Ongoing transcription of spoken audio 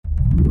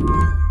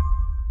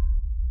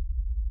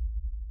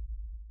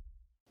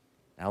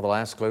Now the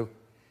last clue.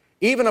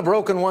 Even a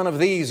broken one of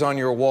these on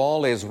your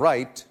wall is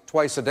right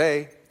twice a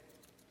day.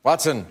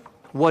 Watson.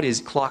 What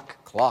is clock?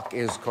 Clock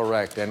is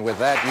correct. And with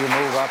that, you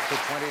move up to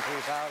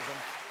 23,000.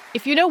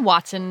 If you know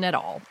Watson at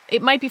all,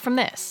 it might be from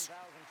this.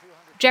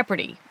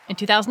 Jeopardy! In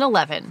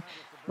 2011,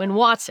 when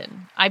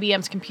Watson,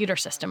 IBM's computer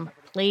system,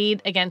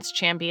 played against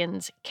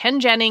champions Ken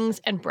Jennings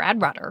and Brad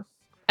Rutter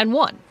and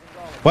won.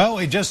 Well,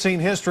 we just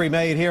seen history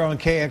made here on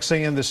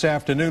KXAN this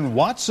afternoon.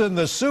 Watson,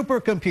 the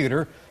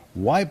supercomputer,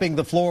 wiping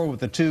the floor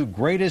with the two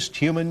greatest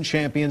human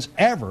champions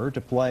ever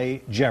to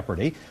play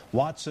Jeopardy.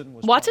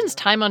 Watson's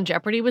time on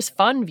Jeopardy was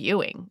fun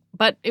viewing,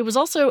 but it was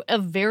also a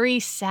very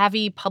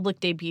savvy public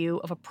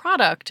debut of a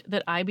product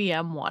that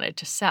IBM wanted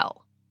to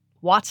sell,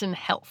 Watson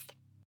Health.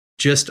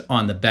 Just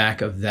on the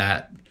back of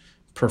that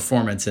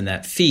performance and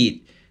that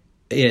feat,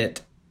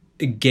 it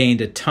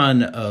gained a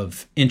ton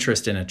of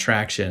interest and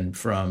attraction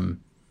from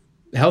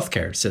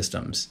healthcare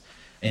systems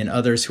and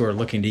others who are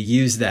looking to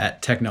use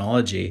that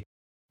technology.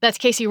 That's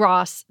Casey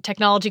Ross,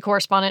 technology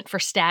correspondent for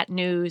Stat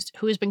News,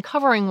 who has been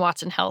covering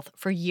Watson Health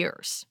for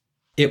years.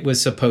 It was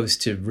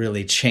supposed to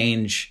really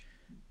change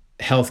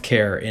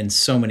healthcare in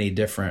so many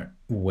different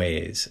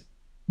ways,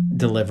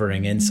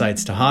 delivering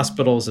insights to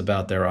hospitals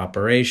about their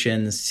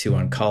operations, to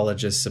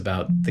oncologists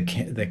about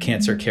the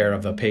cancer care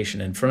of a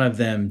patient in front of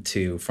them,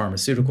 to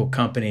pharmaceutical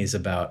companies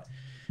about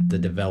the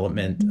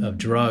development of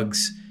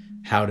drugs,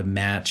 how to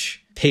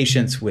match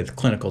patients with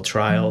clinical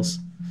trials.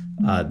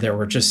 There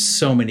were just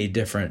so many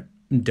different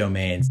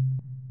domains.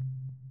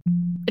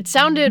 It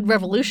sounded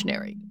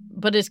revolutionary,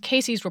 but as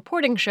Casey's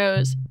reporting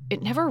shows,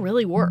 it never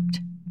really worked.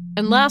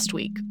 And last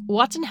week,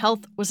 Watson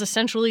Health was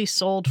essentially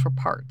sold for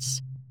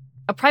parts.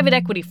 A private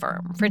equity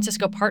firm,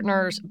 Francisco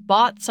Partners,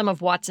 bought some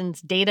of Watson's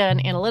data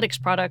and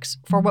analytics products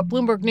for what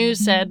Bloomberg News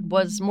said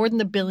was more than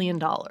 $1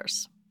 billion.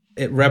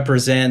 It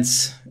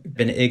represents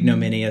an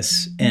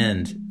ignominious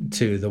end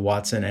to the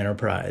Watson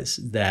enterprise,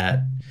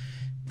 that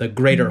the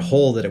greater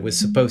whole that it was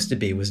supposed to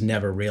be was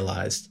never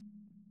realized.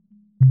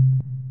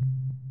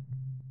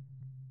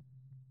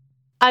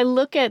 I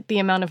look at the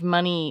amount of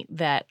money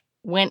that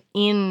went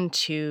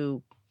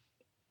into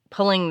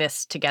pulling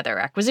this together,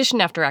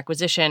 acquisition after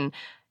acquisition.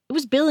 It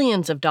was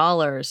billions of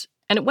dollars,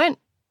 and it went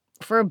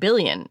for $1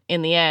 billion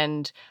in the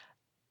end.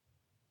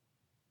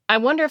 I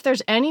wonder if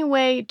there's any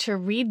way to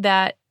read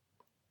that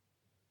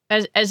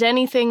as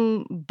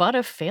anything but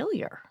a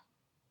failure.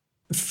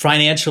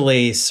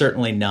 Financially,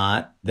 certainly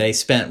not. They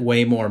spent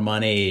way more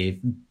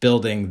money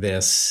building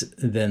this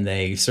than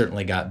they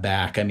certainly got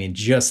back. I mean,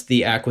 just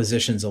the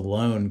acquisitions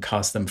alone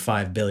cost them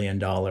 $5 billion,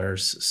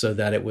 so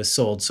that it was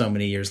sold so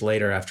many years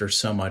later after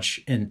so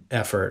much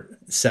effort.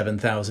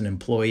 7,000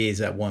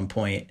 employees at one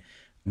point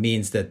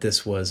means that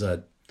this was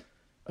a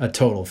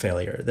total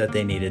failure, that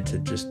they needed to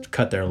just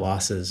cut their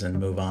losses and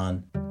move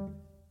on.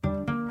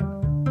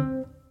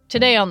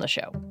 Today on the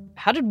show,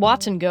 how did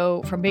Watson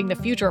go from being the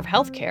future of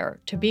healthcare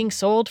to being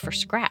sold for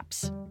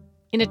scraps?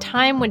 In a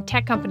time when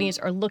tech companies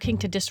are looking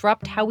to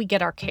disrupt how we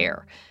get our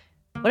care,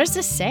 what does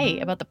this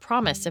say about the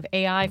promise of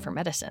AI for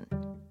medicine?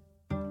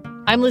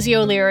 I'm Lizzie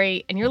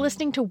O'Leary, and you're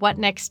listening to What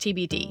Next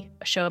TBD,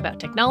 a show about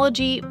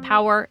technology,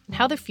 power, and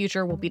how the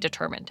future will be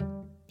determined.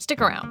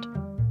 Stick around.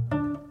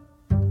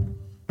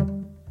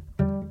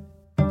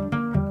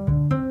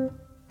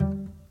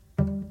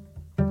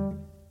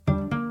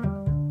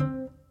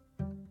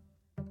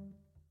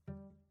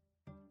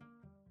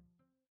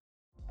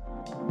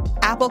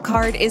 Apple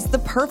Card is the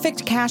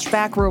perfect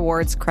cashback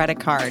rewards credit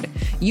card.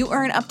 You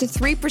earn up to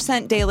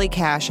 3% daily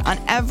cash on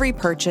every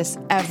purchase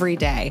every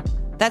day.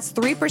 That's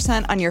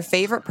 3% on your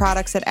favorite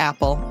products at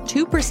Apple,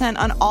 2%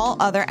 on all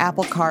other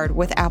Apple Card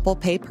with Apple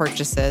Pay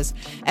purchases,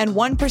 and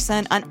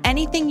 1% on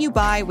anything you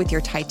buy with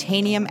your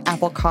titanium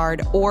Apple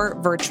Card or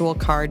virtual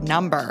card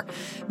number.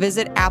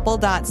 Visit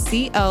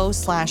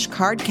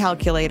apple.co/card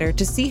calculator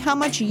to see how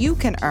much you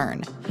can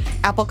earn.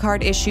 Apple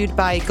Card issued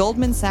by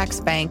Goldman Sachs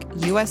Bank,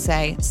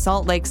 USA,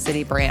 Salt Lake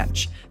City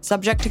branch.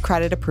 Subject to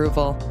credit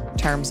approval.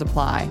 Terms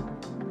apply.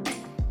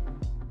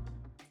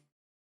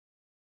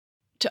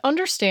 To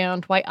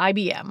understand why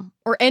IBM,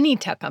 or any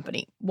tech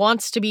company,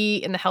 wants to be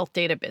in the health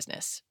data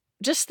business,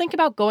 just think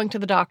about going to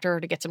the doctor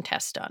to get some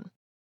tests done.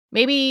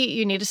 Maybe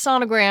you need a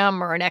sonogram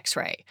or an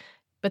X-ray,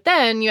 but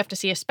then you have to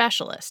see a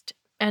specialist.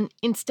 And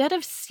instead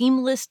of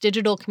seamless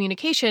digital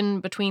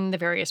communication between the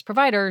various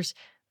providers,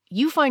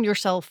 you find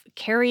yourself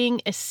carrying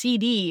a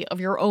CD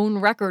of your own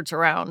records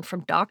around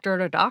from doctor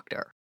to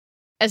doctor.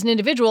 As an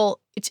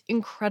individual, it's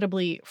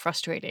incredibly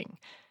frustrating.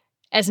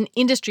 As an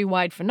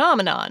industry-wide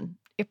phenomenon,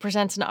 it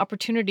presents an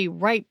opportunity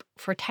ripe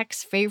for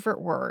tech's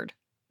favorite word,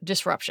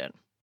 disruption.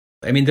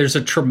 I mean, there's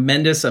a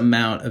tremendous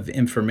amount of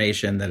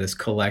information that is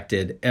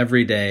collected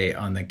every day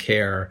on the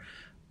care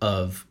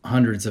of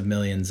hundreds of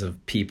millions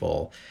of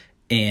people.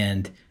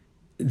 And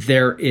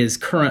there is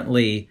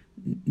currently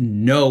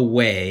no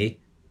way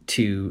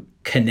to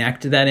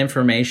connect that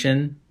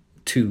information,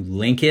 to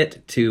link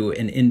it to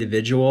an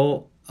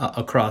individual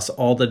across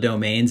all the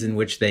domains in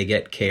which they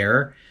get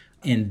care,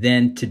 and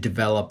then to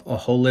develop a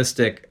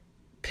holistic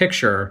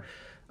picture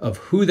of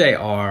who they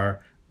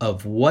are,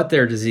 of what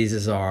their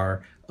diseases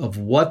are, of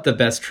what the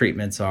best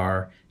treatments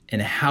are,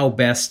 and how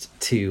best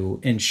to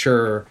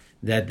ensure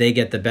that they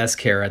get the best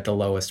care at the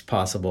lowest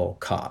possible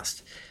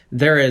cost.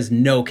 There is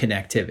no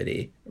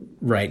connectivity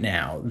right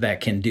now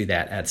that can do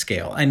that at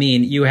scale. I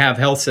mean, you have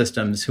health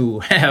systems who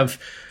have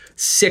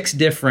 6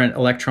 different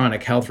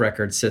electronic health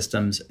record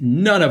systems,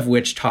 none of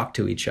which talk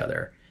to each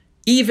other.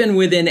 Even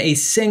within a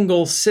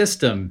single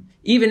system,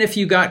 even if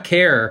you got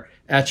care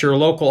at your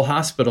local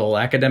hospital,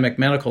 academic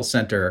medical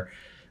center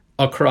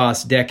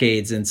across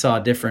decades and saw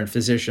different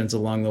physicians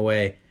along the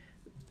way,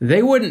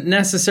 they wouldn't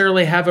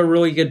necessarily have a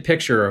really good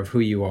picture of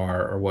who you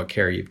are or what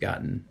care you've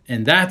gotten.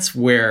 And that's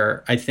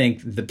where I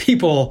think the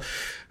people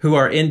who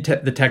are in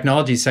the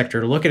technology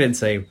sector look at it and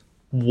say,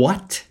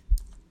 what?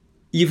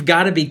 You've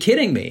got to be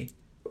kidding me.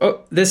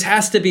 Oh, this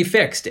has to be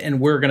fixed, and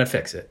we're going to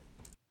fix it.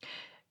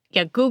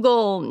 Yeah,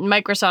 Google,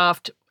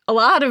 Microsoft, a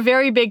lot of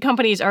very big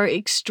companies are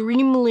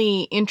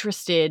extremely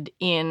interested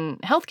in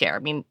healthcare. I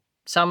mean,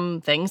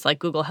 some things like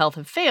Google Health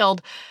have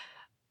failed,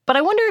 but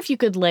I wonder if you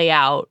could lay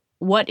out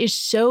what is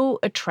so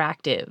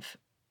attractive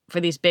for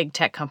these big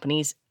tech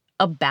companies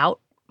about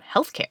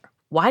healthcare.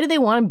 Why do they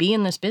want to be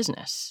in this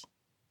business?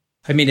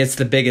 I mean,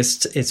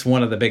 it's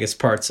one of the biggest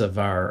parts of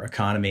our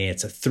economy.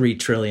 It's a $3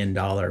 trillion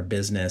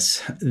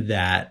business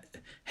that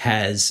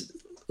has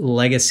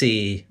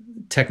legacy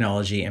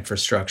technology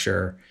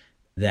infrastructure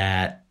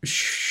that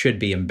should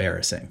be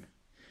embarrassing.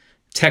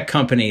 Tech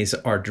companies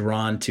are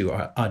drawn to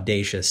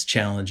audacious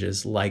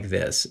challenges like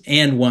this,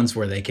 and ones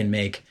where they can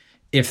make,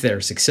 if they're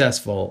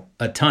successful,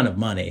 a ton of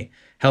money.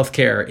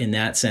 Healthcare, in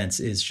that sense,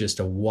 is just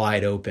a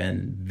wide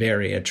open,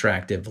 very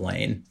attractive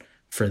lane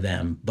for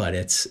them, but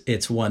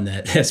it's one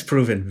that has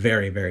proven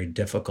very, very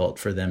difficult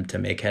for them to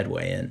make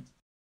headway in.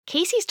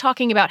 Casey's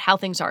talking about how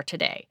things are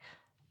today,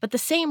 but the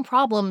same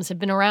problems have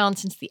been around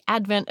since the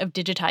advent of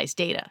digitized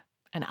data,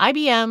 and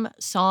IBM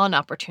saw an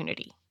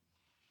opportunity.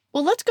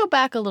 Well, let's go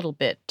back a little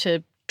bit to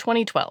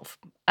 2012.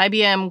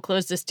 IBM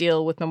closed this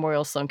deal with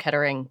Memorial Sloan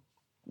Kettering,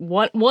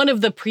 one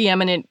of the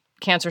preeminent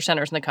cancer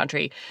centers in the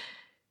country,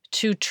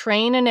 to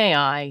train an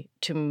AI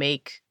to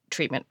make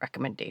treatment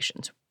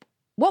recommendations.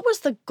 What was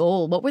the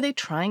goal? What were they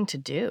trying to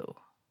do?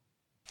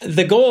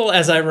 The goal,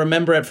 as I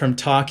remember it from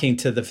talking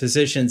to the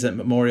physicians at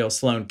Memorial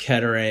Sloan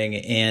Kettering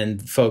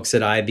and folks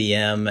at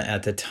IBM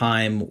at the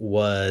time,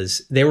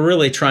 was they were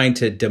really trying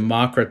to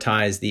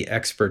democratize the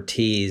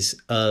expertise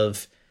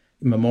of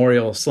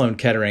Memorial Sloan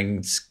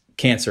Kettering's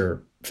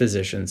cancer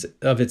physicians,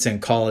 of its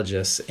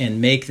oncologists, and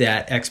make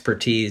that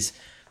expertise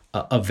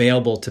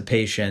available to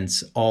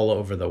patients all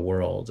over the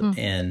world,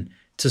 and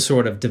to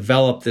sort of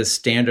develop this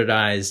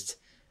standardized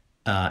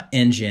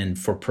engine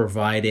for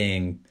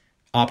providing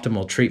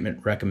optimal treatment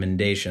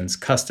recommendations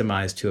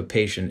customized to a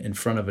patient in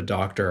front of a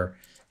doctor,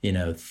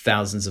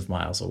 thousands of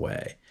miles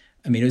away.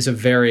 I mean, it was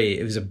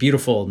a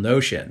beautiful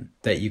notion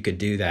that you could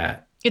do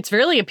that. It's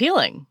really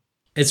appealing.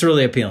 It's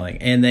really appealing.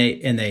 And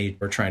they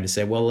were trying to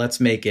say, well, let's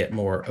make it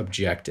more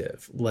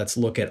objective. Let's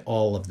look at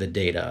all of the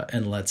data,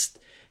 and let's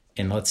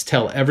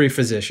tell every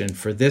physician,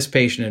 for this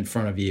patient in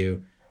front of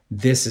you,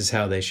 this is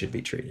how they should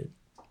be treated.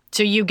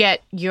 So you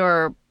get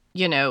your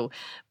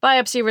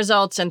biopsy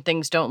results and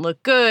things don't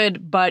look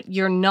good, but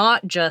you're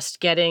not just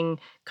getting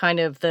kind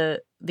of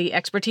the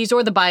expertise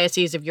or the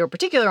biases of your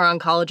particular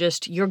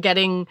oncologist. You're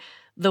getting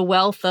the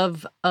wealth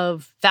of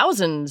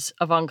thousands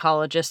of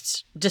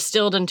oncologists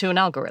distilled into an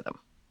algorithm.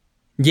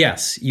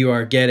 Yes, you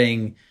are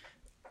getting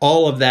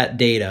all of that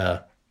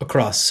data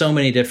across so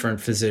many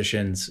different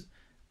physicians,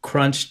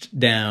 crunched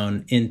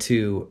down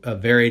into a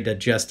very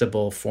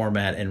digestible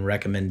format and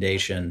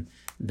recommendation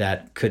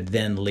that could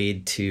then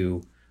lead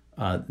to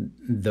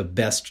the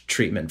best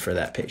treatment for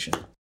that patient.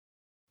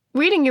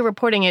 Reading your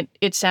reporting,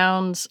 it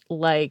sounds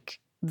like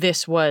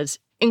this was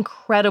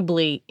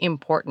incredibly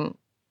important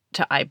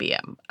to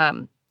IBM.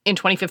 In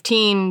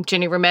 2015,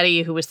 Ginny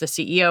Rometty, who was the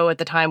CEO at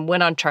the time,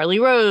 went on Charlie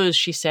Rose.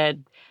 She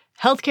said,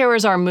 "Healthcare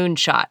is our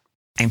moonshot."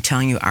 I'm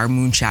telling you, our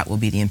moonshot will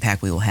be the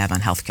impact we will have on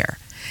healthcare.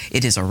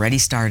 It has already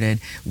started.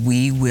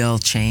 We will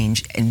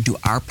change and do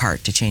our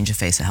part to change the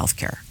face of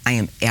healthcare. I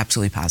am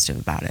absolutely positive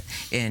about it.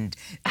 And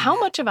how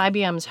much of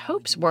IBM's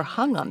hopes were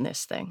hung on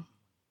this thing?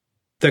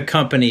 The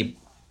company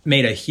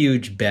made a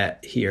huge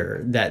bet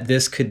here that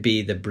this could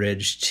be the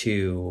bridge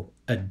to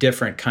a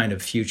different kind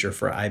of future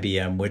for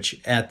IBM,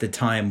 which at the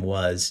time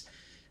was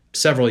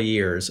several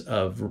years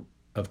of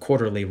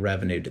quarterly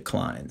revenue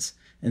declines.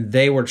 And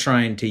they were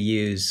trying to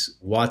use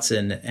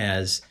Watson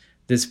as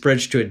this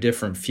bridge to a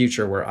different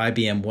future where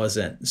IBM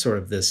wasn't sort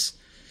of this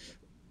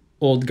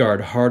old guard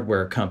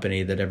hardware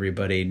company that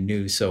everybody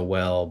knew so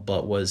well,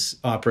 but was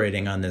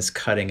operating on this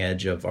cutting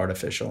edge of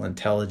artificial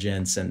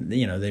intelligence. And,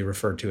 they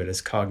referred to it as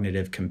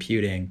cognitive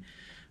computing.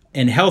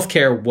 And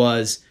healthcare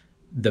was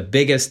the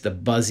biggest, the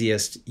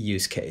buzziest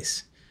use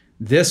case.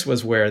 This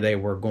was where they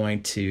were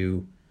going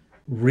to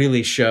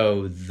really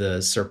show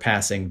the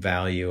surpassing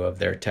value of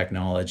their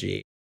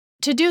technology.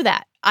 To do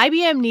that,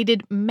 IBM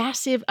needed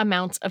massive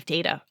amounts of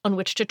data on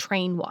which to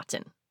train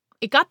Watson.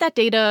 It got that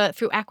data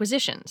through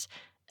acquisitions.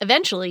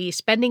 eventually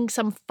spending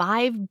some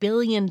 $5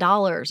 billion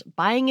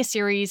buying a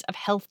series of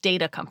health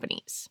data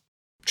companies.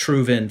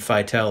 Truven,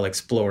 Phitel,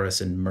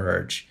 Explorus, and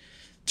Merge.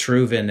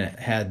 Truven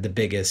had the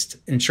biggest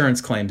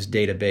insurance claims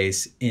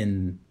database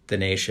in the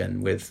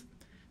nation with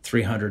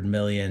 300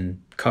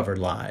 million covered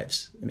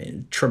lives. I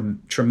mean,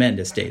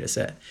 tremendous data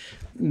set.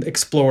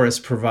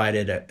 Explorus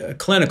provided a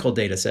clinical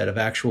data set of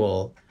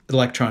actual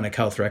electronic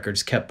health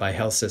records kept by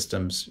health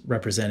systems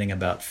representing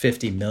about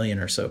 50 million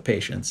or so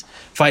patients.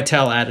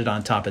 Phitel added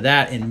on top of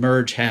that, and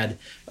Merge had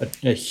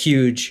a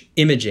huge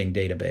imaging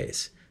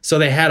database. So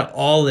they had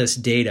all this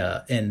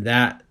data, and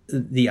that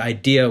the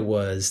idea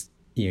was,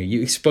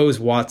 you expose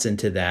Watson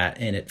to that,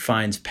 and it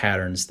finds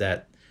patterns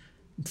that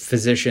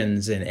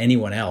physicians and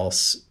anyone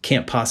else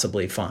can't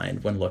possibly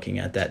find when looking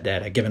at that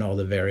data, given all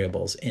the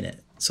variables in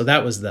it. So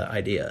that was the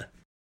idea.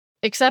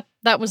 Except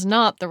that was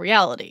not the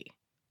reality.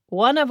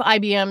 One of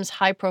IBM's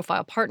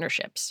high-profile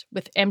partnerships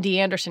with MD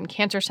Anderson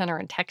Cancer Center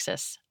in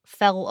Texas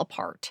fell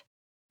apart.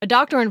 A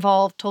doctor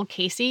involved told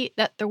Casey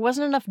that there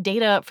wasn't enough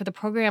data for the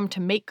program to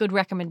make good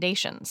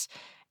recommendations,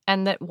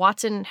 and that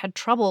Watson had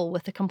trouble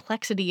with the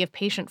complexity of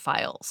patient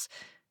files.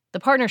 The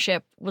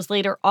partnership was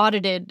later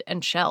audited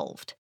and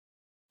shelved.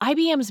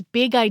 IBM's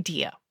big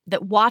idea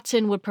that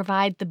Watson would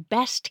provide the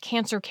best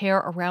cancer care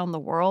around the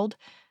world,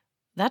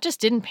 that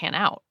just didn't pan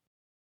out.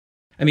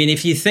 I mean,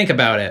 if you think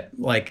about it,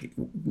 like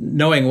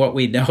knowing what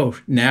we know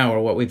now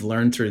or what we've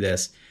learned through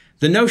this,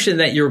 the notion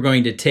that you're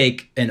going to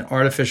take an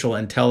artificial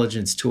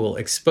intelligence tool,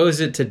 expose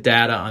it to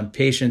data on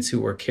patients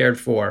who were cared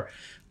for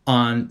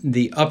on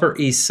the Upper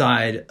East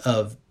Side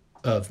of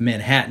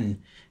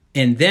Manhattan,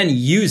 and then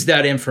use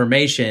that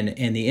information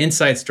and the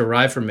insights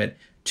derived from it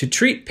to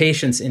treat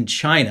patients in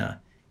China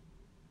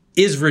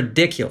is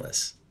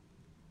ridiculous.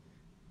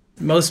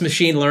 Most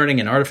machine learning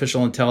and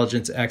artificial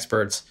intelligence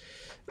experts,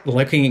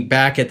 looking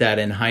back at that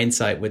in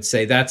hindsight, would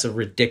say that's a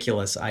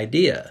ridiculous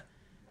idea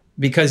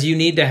because you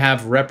need to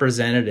have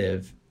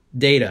representative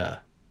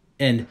data.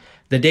 And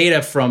the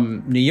data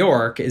from New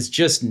York is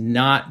just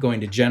not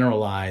going to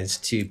generalize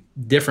to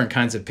different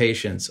kinds of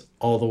patients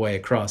all the way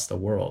across the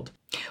world.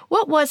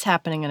 What was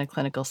happening in a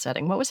clinical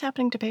setting? What was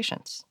happening to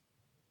patients?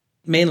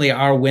 Mainly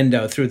our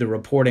window through the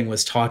reporting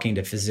was talking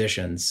to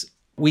physicians.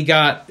 We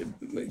got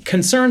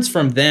concerns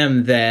from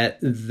them that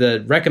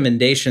the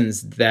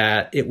recommendations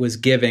that it was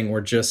giving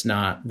were just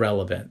not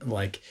relevant.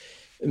 Like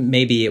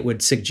maybe it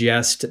would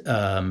suggest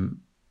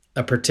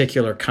a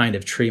particular kind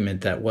of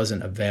treatment that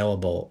wasn't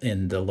available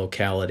in the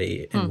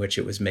locality in which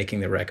it was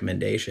making the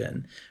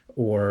recommendation,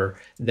 or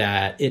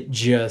that it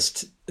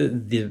just,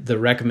 the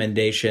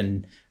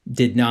recommendation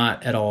did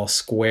not at all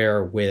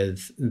square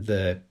with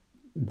the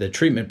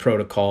treatment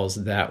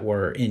protocols that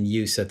were in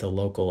use at the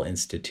local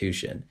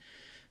institution.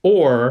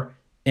 Or,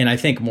 and I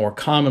think more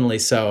commonly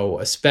so,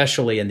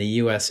 especially in the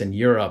US and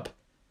Europe,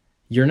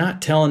 you're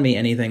not telling me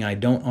anything I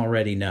don't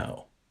already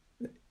know.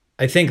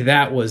 I think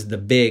that was the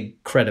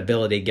big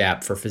credibility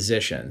gap for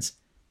physicians.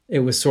 It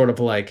was sort of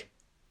like,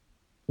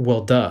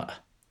 well, duh.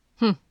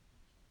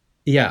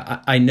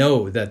 Yeah, I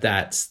know that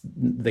that's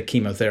the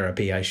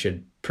chemotherapy I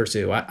should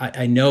pursue.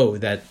 I know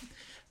that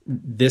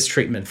this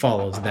treatment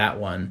follows that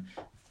one.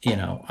 You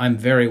know, I'm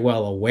very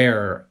well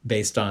aware,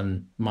 based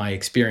on my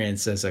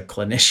experience as a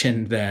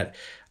clinician, that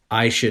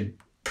I should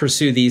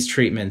pursue these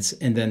treatments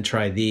and then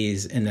try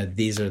these, and that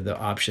these are the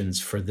options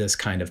for this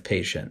kind of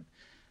patient.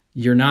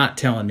 You're not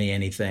telling me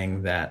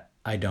anything that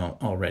I don't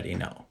already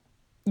know.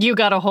 You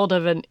got a hold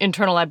of an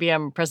internal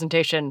IBM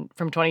presentation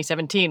from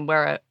 2017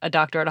 where a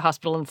doctor at a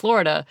hospital in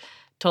Florida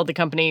told the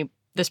company,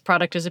 this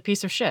product is a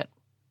piece of shit.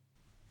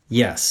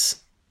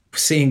 Yes.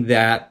 Seeing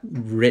that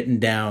written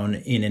down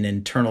in an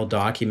internal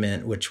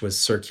document, which was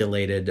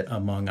circulated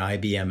among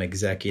IBM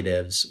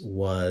executives,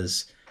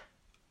 was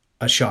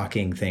a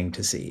shocking thing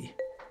to see.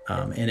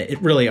 And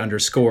it really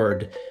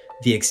underscored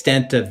the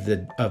extent of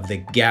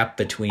the gap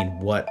between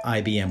what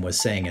IBM was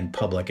saying in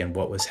public and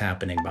what was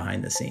happening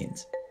behind the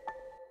scenes.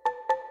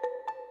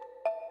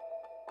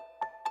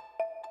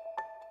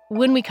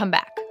 When we come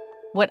back,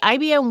 what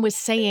IBM was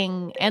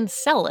saying and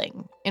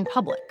selling in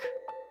public.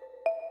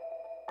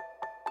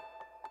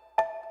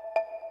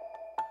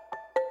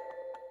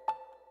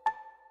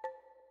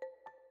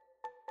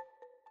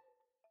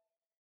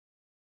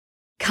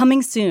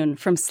 Coming soon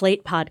from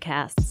Slate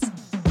Podcasts.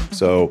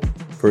 So,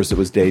 first it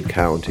was Dade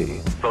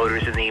County.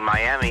 Voters in the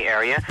Miami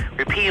area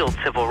repealed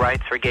civil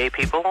rights for gay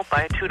people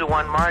by a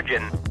 2-to-1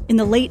 margin. In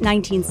the late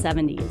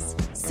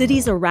 1970s,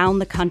 cities around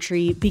the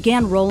country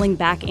began rolling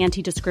back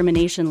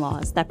anti-discrimination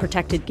laws that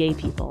protected gay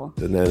people.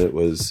 And then it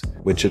was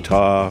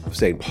Wichita,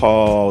 St.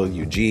 Paul,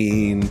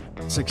 Eugene.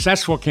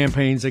 Successful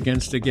campaigns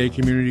against the gay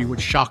community,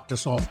 which shocked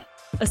us all.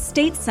 A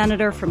state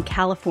senator from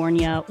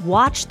California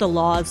watched the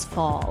laws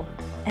fall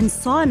and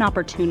saw an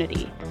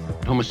opportunity.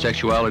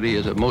 Homosexuality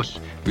is a most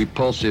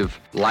repulsive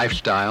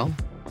lifestyle.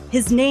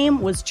 His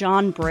name was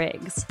John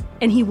Briggs,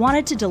 and he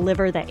wanted to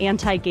deliver the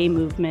anti-gay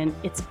movement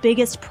its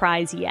biggest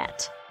prize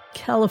yet.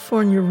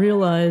 California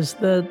realized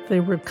that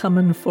they were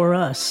coming for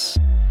us.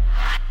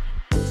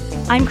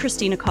 I'm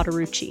Christina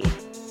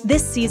Cauterucci.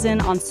 This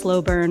season on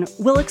Slow Burn,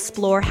 we'll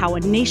explore how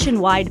a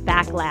nationwide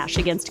backlash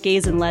against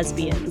gays and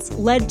lesbians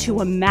led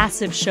to a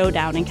massive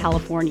showdown in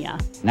California.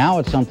 Now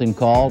it's something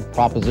called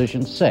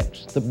Proposition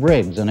 6, the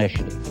Briggs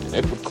Initiative.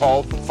 It would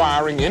call for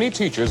firing any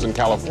teachers in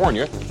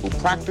California who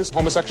practice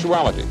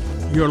homosexuality.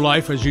 Your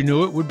life as you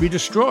knew it would be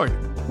destroyed.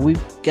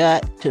 We've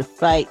got to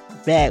fight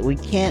back. We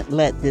can't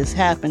let this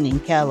happen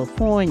in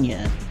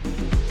California.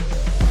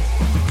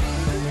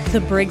 The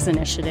Briggs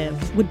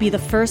Initiative would be the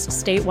first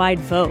statewide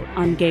vote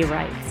on gay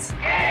rights.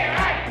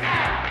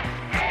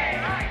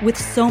 With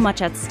so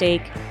much at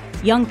stake,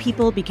 young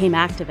people became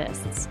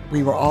activists.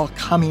 We were all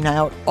coming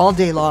out all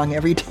day long,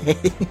 every day.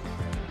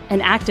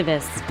 And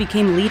activists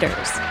became leaders.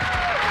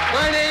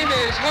 My name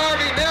is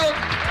Harvey Milk,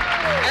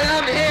 and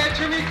I'm here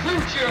to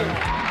recruit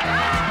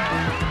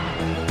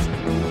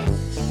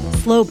you.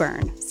 Slow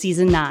Burn,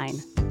 Season 9,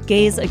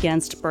 Gays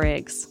Against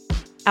Briggs.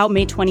 Out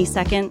May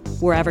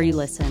 22nd, wherever you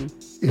listen.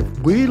 If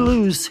we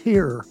lose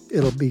here,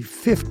 it'll be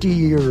 50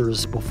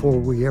 years before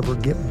we ever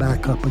get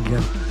back up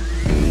again.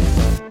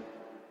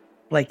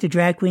 Like the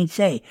drag queens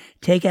say,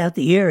 take out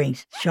the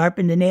earrings,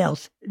 sharpen the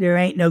nails. There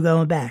ain't no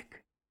going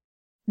back.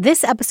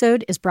 This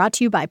episode is brought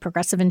to you by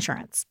Progressive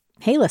Insurance.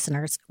 Hey,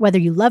 listeners, whether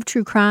you love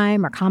true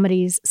crime or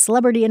comedies,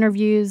 celebrity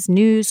interviews,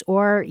 news,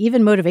 or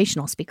even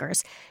motivational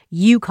speakers,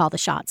 you call the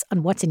shots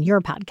on what's in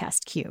your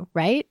podcast queue,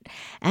 right?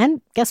 And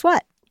guess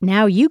what?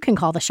 Now you can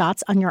call the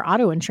shots on your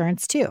auto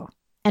insurance, too.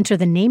 Enter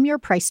the Name Your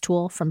Price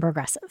tool from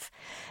Progressive.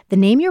 The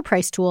Name Your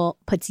Price tool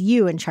puts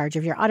you in charge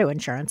of your auto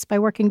insurance by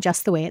working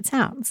just the way it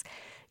sounds.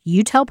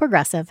 You tell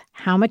Progressive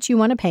how much you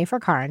want to pay for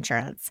car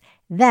insurance.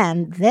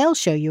 Then they'll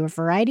show you a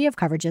variety of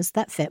coverages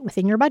that fit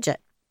within your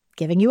budget,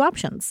 giving you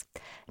options.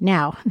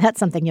 Now, that's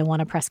something you'll want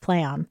to press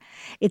play on.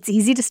 It's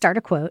easy to start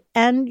a quote,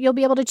 and you'll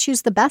be able to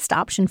choose the best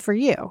option for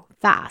you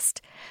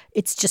fast.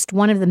 It's just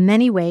one of the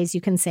many ways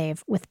you can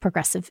save with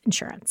Progressive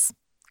Insurance.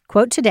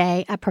 Quote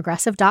today at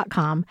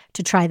Progressive.com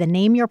to try the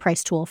Name Your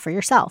Price tool for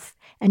yourself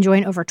and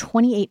join over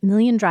 28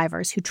 million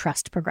drivers who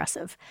trust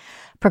Progressive.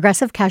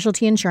 Progressive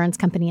Casualty Insurance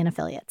Company and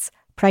Affiliates.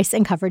 Price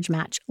and coverage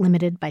match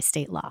limited by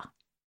state law.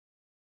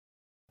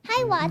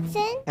 Hi,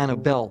 Watson.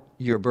 Annabelle,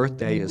 your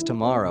birthday is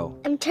tomorrow.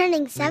 I'm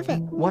turning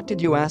 7. What did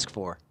you ask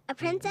for? A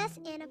princess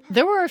and a...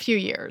 There were a few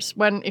years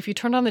when, if you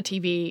turned on the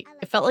TV,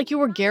 it felt like you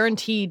were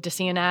guaranteed to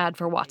see an ad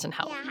for Watson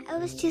Health. Yeah, I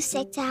was too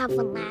sick to have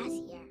one last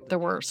year. There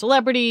were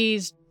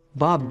celebrities.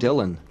 Bob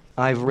Dylan.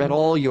 I've read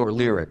all your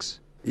lyrics.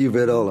 You've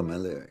read all of my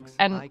lyrics.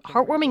 And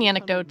heartwarming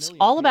anecdotes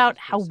all about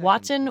how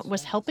Watson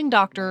was helping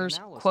doctors,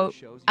 quote,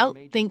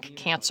 outthink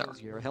cancer.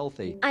 You're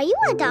healthy. Are you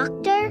a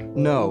doctor?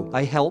 No,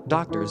 I help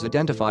doctors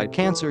identify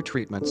cancer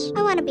treatments.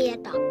 I want to be a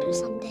doctor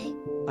someday.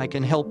 I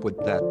can help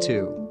with that,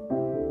 too.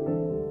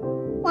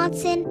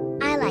 Watson,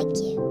 I like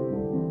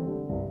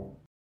you.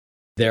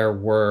 There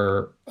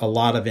were a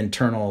lot of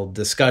internal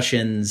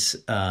discussions,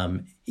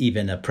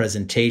 even a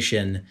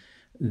presentation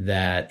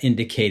that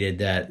indicated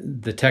that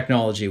the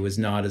technology was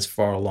not as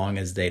far along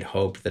as they'd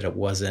hoped, that it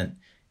wasn't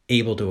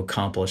able to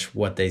accomplish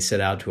what they set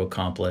out to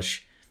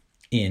accomplish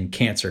in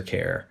cancer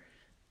care.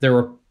 There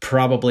were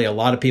probably a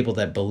lot of people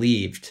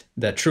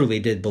that truly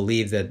did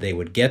believe that they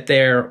would get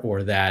there,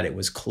 or that it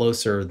was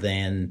closer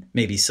than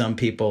maybe some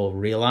people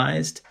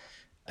realized.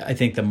 I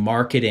think the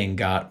marketing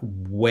got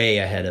way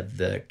ahead of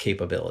the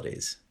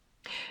capabilities.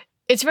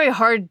 It's very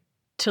hard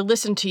to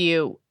listen to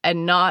you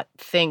and not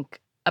think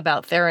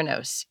about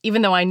Theranos,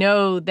 even though I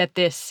know that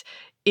this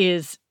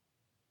is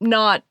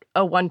not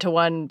a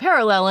one-to-one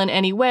parallel in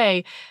any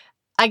way.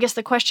 I guess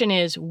the question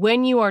is,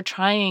 when you are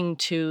trying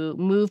to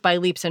move by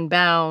leaps and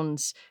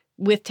bounds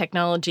with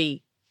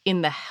technology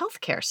in the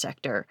healthcare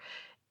sector,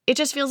 it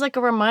just feels like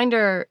a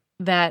reminder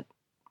that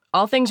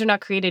all things are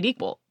not created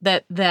equal,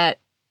 that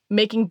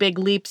making big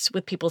leaps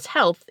with people's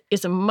health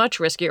is a much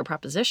riskier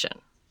proposition.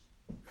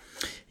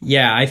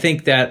 Yeah, I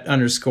think that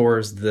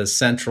underscores the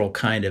central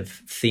kind of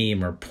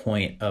theme or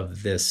point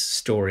of this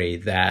story,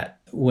 that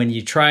when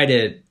you try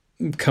to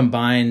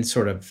combine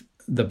sort of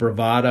the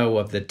bravado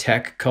of the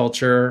tech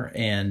culture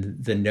and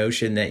the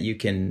notion that you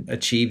can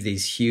achieve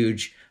these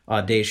huge,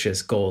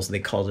 audacious goals, they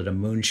called it a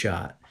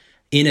moonshot,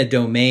 in a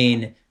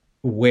domain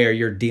where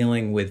you're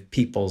dealing with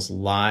people's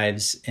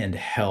lives and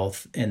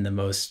health in the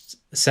most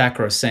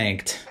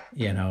sacrosanct,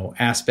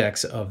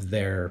 aspects of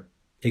their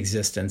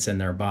existence and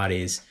their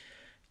bodies,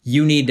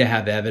 you need to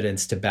have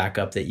evidence to back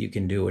up that you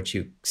can do what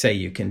you say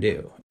you can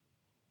do.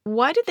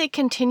 Why did they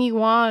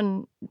continue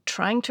on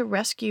trying to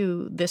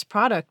rescue this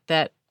product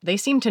that they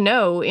seem to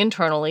know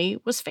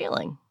internally was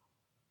failing?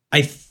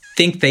 I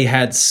think they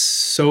had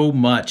so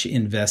much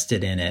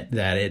invested in it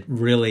that it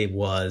really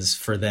was,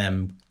 for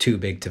them, too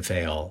big to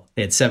fail.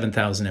 They had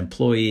 7,000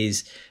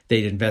 employees.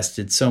 They'd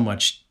invested so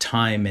much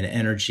time and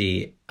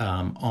energy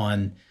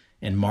on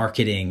and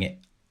marketing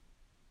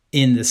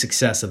in the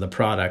success of the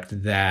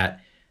product that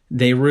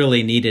they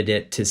really needed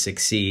it to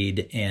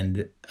succeed.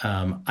 And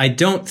I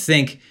don't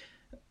think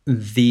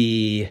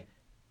the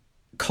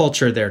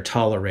culture there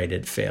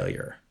tolerated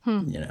failure.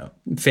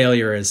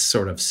 Failure is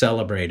sort of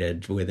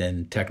celebrated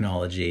within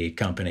technology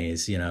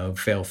companies,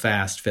 fail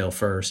fast, fail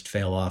first,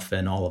 fail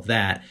often, all of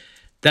that.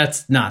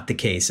 That's not the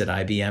case at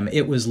IBM.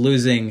 It was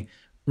losing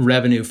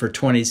revenue for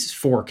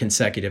 24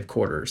 consecutive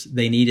quarters.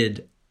 They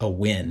needed a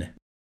win.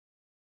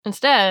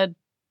 Instead,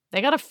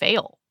 they got to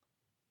fail.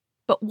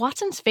 But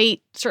Watson's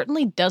fate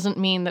certainly doesn't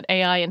mean that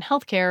AI in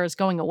healthcare is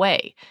going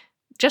away.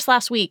 Just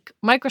last week,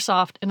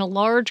 Microsoft and a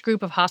large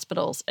group of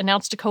hospitals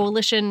announced a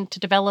coalition to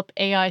develop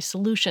AI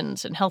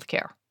solutions in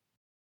healthcare.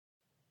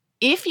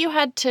 If you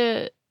had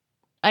to,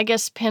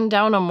 pin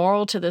down a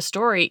moral to this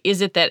story,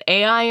 is it that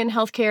AI in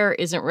healthcare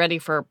isn't ready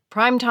for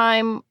prime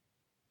time,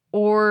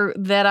 or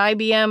that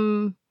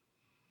IBM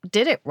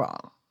did it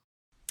wrong?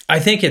 I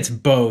think it's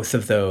both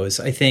of those.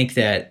 I think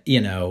that,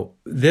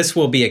 this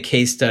will be a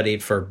case study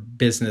for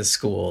business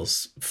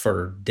schools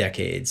for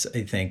decades.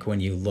 I think when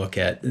you look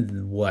at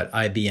what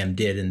IBM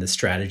did and the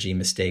strategy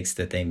mistakes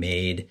that they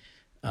made,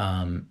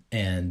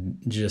 and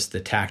just the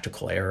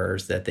tactical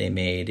errors that they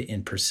made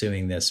in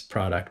pursuing this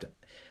product,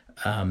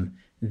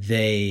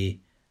 they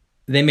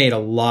made a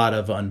lot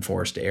of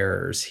unforced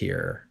errors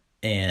here.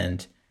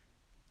 And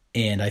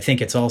I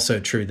think it's also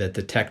true that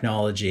the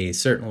technology,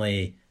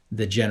 certainly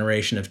the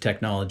generation of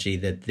technology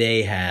that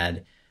they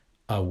had,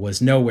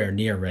 was nowhere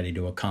near ready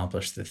to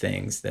accomplish the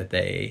things that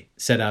they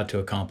set out to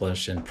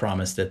accomplish and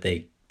promised that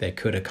they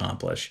could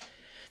accomplish.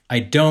 I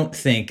don't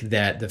think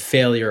that the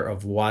failure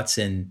of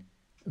Watson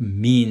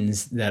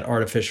means that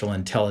artificial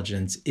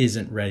intelligence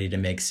isn't ready to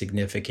make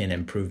significant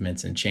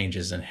improvements and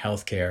changes in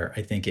healthcare.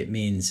 I think it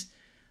means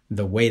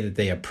the way that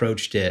they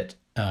approached it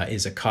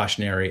is a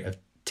cautionary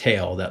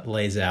tale that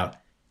lays out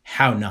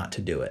how not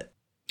to do it.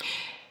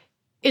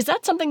 Is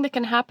that something that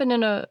can happen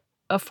in a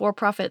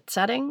for-profit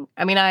setting?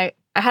 I mean, I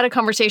had a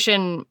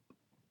conversation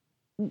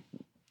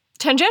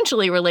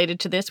tangentially related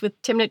to this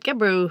with Timnit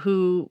Gebru,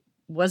 who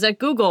was at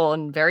Google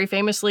and very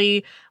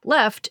famously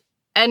left.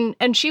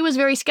 And she was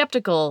very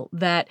skeptical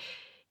that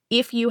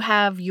if you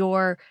have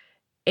your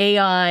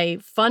AI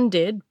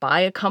funded by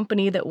a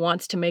company that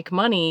wants to make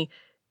money,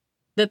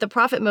 that the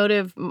profit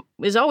motive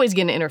is always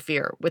going to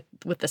interfere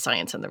with the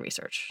science and the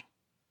research.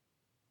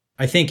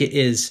 I think it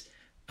is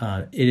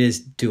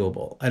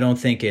doable. I don't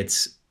think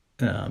it's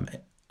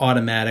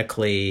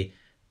automatically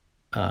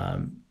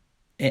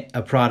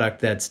a product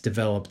that's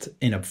developed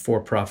in a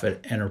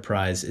for-profit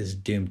enterprise is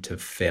doomed to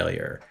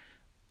failure.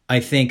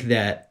 I think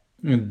that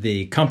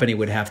the company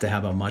would have to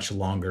have a much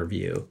longer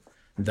view,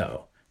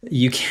 though.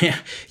 You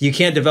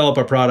can't develop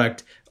a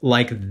product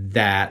like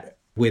that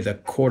with a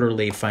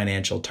quarterly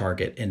financial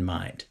target in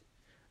mind.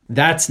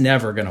 That's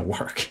never going to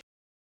work.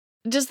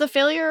 Does the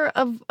failure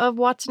of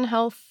Watson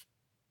Health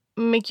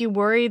make you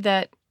worry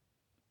that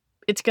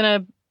it's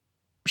going to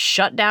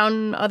shut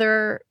down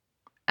other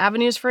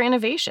avenues for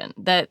innovation?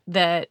 That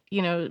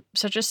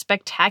such a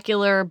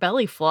spectacular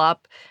belly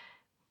flop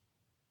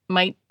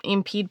might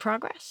impede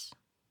progress?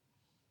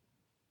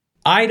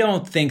 I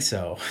don't think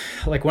so.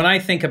 Like, when I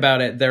think about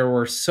it, there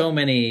were so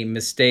many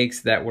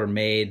mistakes that were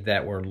made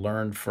that were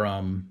learned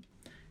from,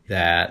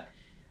 that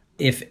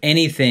if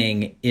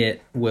anything,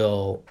 it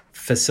will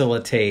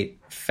facilitate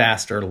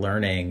faster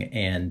learning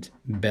and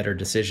better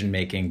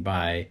decision-making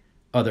by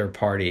other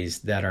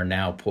parties that are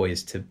now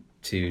poised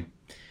to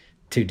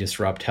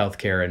disrupt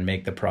healthcare and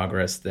make the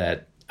progress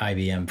that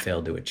IBM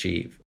failed to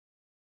achieve.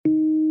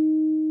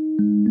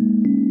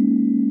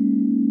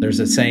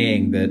 There's a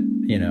saying that,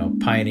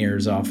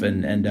 pioneers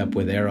often end up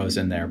with arrows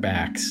in their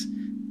backs.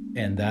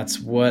 And that's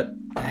what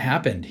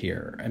happened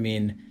here. I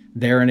mean,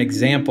 they're an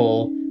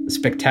example, a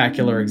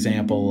spectacular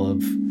example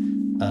of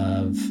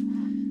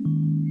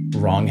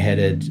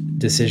wrong-headed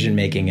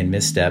decision-making and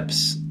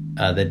missteps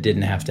that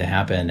didn't have to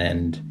happen.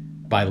 And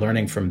by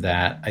learning from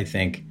that, I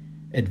think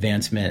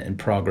advancement and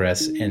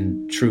progress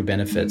and true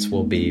benefits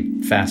will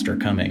be faster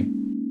coming.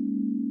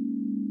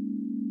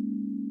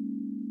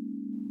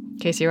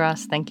 Casey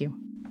Ross, thank you.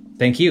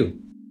 Thank you.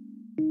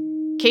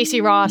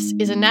 Casey Ross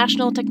is a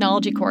national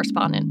technology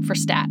correspondent for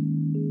STAT.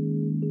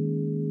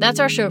 That's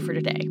our show for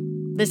today.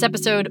 This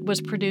episode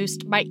was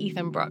produced by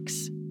Ethan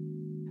Brooks.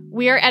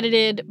 We are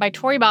edited by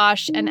Tori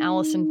Bosch and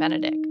Allison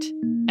Benedict.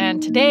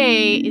 And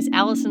today is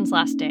Allison's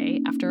last day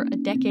after a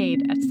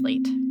decade at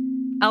Slate.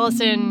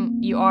 Allison,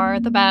 you are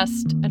the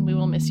best, and we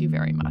will miss you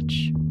very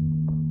much.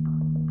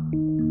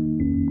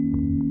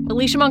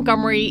 Alicia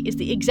Montgomery is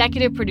the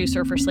executive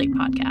producer for Slate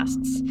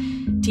Podcasts.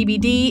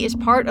 TBD is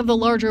part of the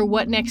larger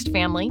What Next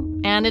family,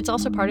 and it's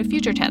also part of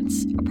Future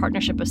Tense, a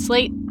partnership of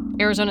Slate,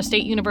 Arizona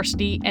State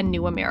University, and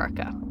New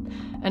America.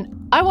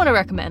 And I want to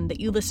recommend that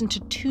you listen to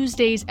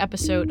Tuesday's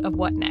episode of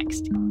What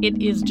Next.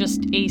 It is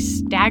just a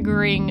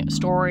staggering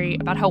story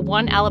about how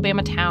one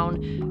Alabama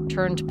town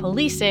turned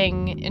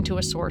policing into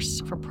a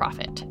source for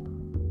profit.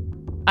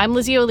 I'm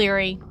Lizzie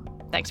O'Leary.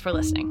 Thanks for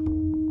listening.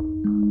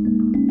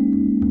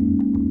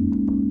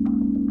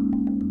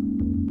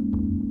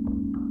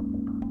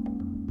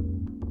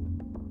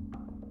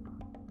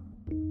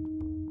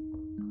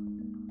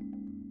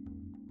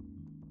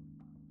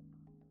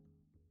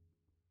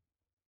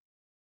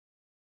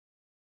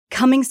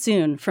 Coming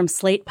soon from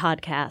Slate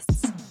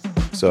Podcasts.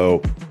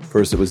 So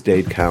first it was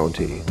Dade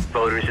County.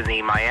 Voters in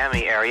the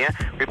Miami area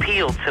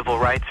repealed civil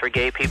rights for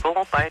gay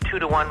people by a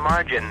 2-to-1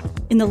 margin.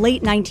 In the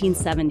late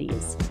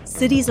 1970s,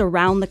 cities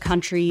around the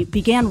country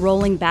began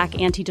rolling back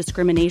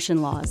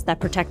anti-discrimination laws that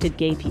protected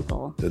gay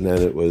people. And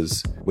then it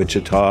was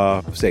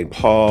Wichita, St.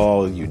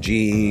 Paul,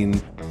 Eugene.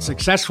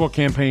 Successful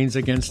campaigns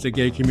against the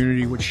gay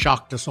community, which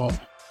shocked us all.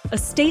 A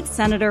state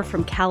senator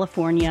from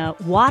California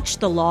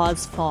watched the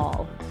laws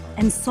fall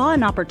and saw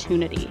an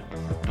opportunity.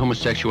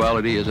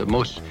 Homosexuality is a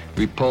most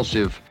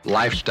repulsive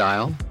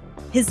lifestyle.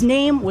 His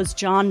name was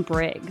John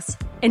Briggs,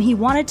 and he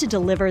wanted to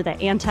deliver the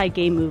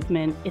anti-gay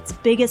movement its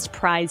biggest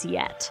prize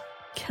yet.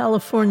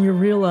 California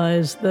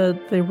realized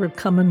that they were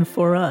coming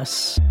for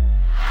us.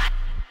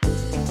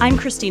 I'm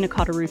Christina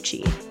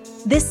Cauterucci.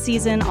 This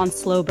season on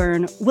Slow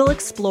Burn, we'll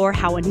explore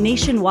how a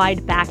nationwide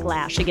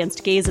backlash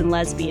against gays and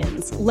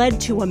lesbians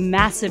led to a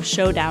massive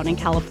showdown in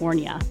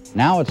California.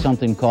 Now it's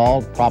something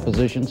called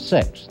Proposition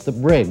 6, the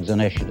Briggs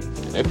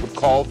Initiative. It would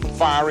call for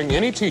firing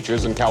any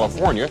teachers in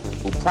California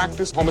who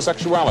practice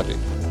homosexuality.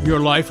 Your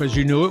life as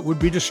you knew it would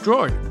be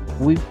destroyed.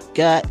 We've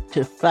got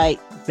to fight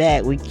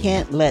back. We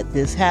can't let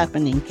this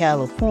happen in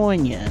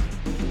California.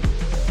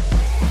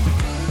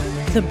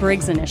 The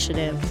Briggs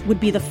Initiative would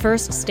be the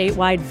first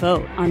statewide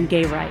vote on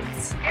gay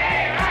rights.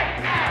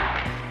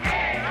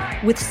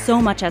 With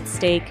so much at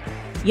stake,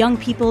 young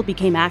people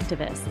became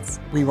activists.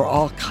 We were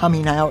all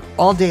coming out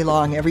all day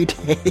long, every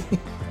day.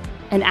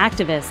 And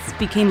activists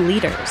became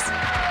leaders.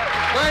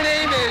 My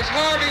name is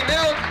Harvey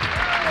Milk,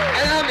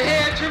 and I'm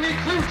here to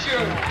recruit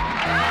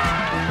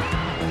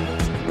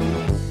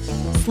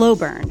you. Slow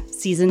Burn,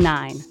 Season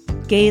 9,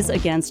 Gays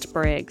Against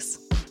Briggs.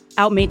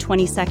 Out May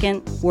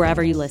 22nd,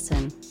 wherever you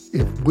listen.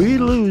 If we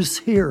lose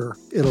here,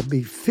 it'll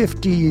be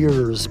 50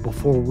 years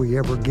before we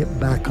ever get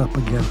back up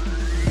again.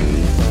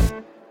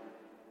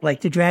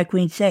 Like the drag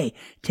queens say,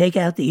 take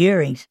out the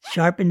earrings,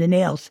 sharpen the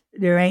nails.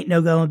 There ain't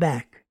no going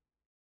back.